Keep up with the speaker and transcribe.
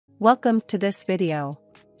Welcome to this video.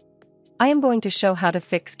 I am going to show how to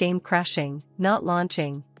fix game crashing, not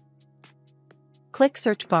launching. Click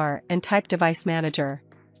search bar and type Device Manager.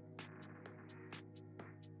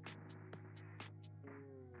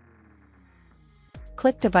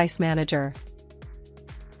 Click Device Manager.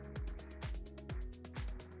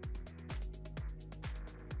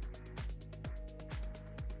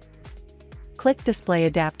 Click Display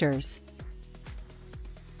Adapters.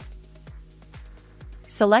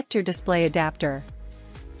 Select your display adapter.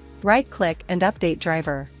 Right-click and update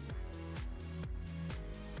driver.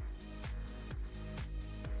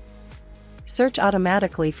 Search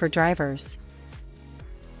automatically for drivers.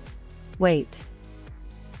 Wait.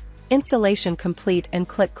 Installation complete and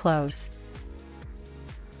click Close.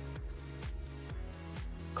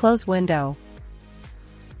 Close window.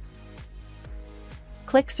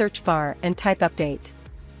 Click search bar and type Update.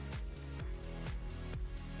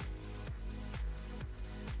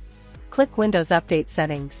 Click Windows Update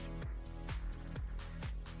Settings.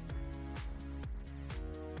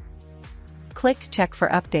 Click Check for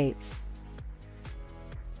updates.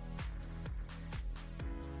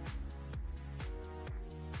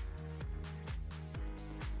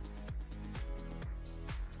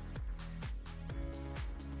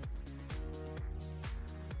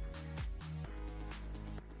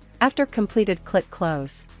 After completed, click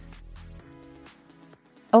Close.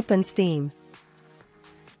 Open Steam.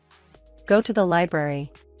 Go to the library.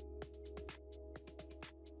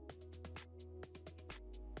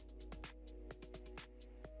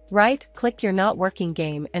 Right-click your not working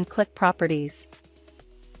game and click Properties.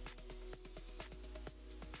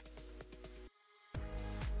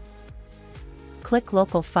 Click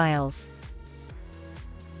Local Files.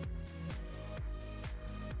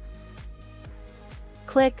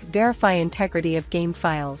 Click Verify integrity of game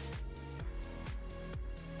files.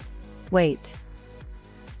 Wait.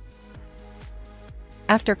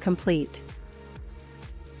 After complete,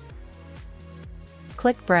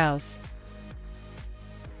 click Browse.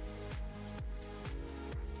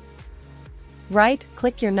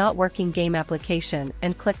 Right-click your not working game application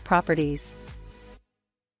and click Properties.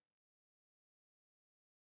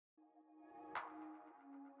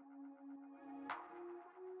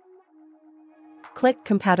 Click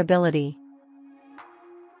Compatibility.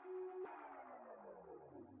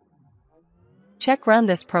 Check Run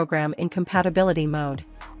this program in compatibility mode.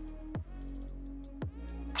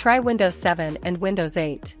 Try Windows 7 and Windows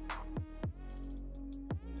 8.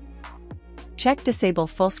 Check Disable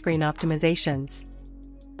full screen optimizations.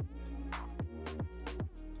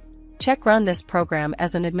 Check Run this program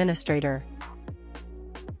as an administrator.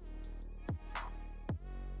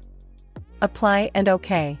 Apply and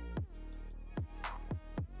OK.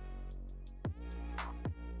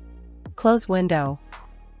 Close window.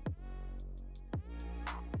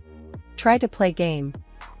 Try to play game.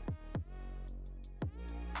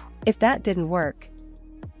 If that didn't work,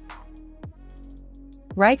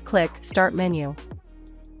 right-click Start menu.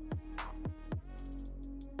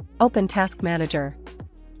 Open Task Manager.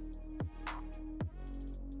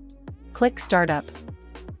 Click Startup.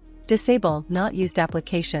 Disable not used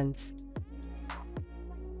applications.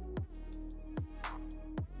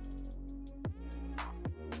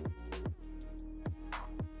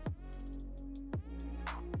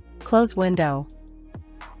 Close window.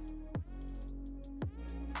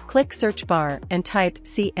 Click search bar and type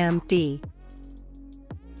CMD.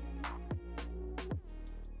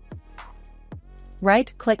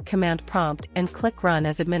 Right-click Command Prompt and click Run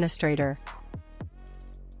as administrator.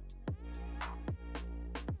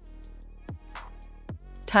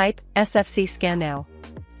 Type SFC scan now.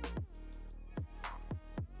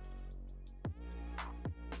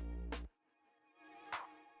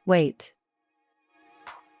 Wait.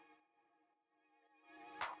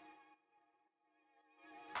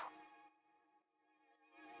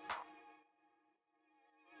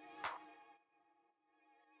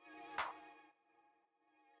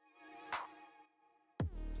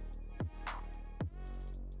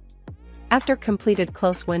 After completed,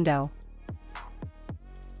 close window.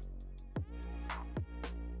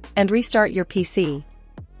 And restart your PC.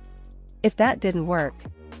 If that didn't work,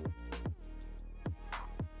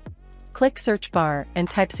 click search bar and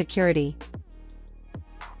type Security.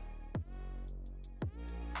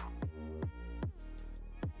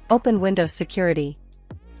 Open Windows Security.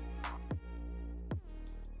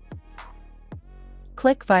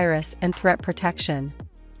 Click Virus and Threat Protection.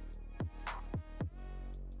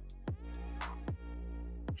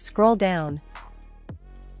 Scroll down.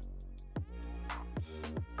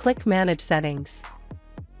 Click Manage Settings.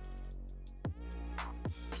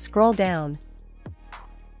 Scroll down.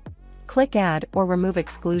 Click Add or remove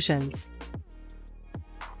exclusions.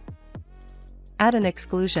 Add an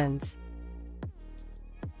exclusions.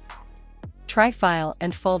 Try file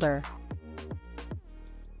and folder.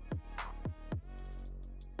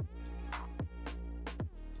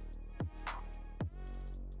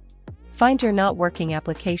 Find your not working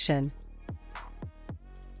application.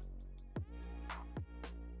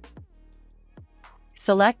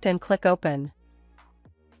 Select and click Open.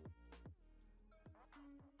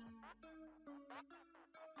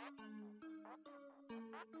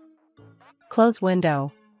 Close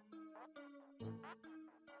window.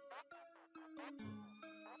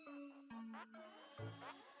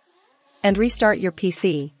 And restart your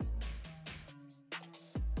PC.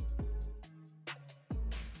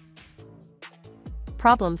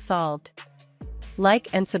 Problem solved. Like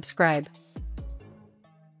and subscribe.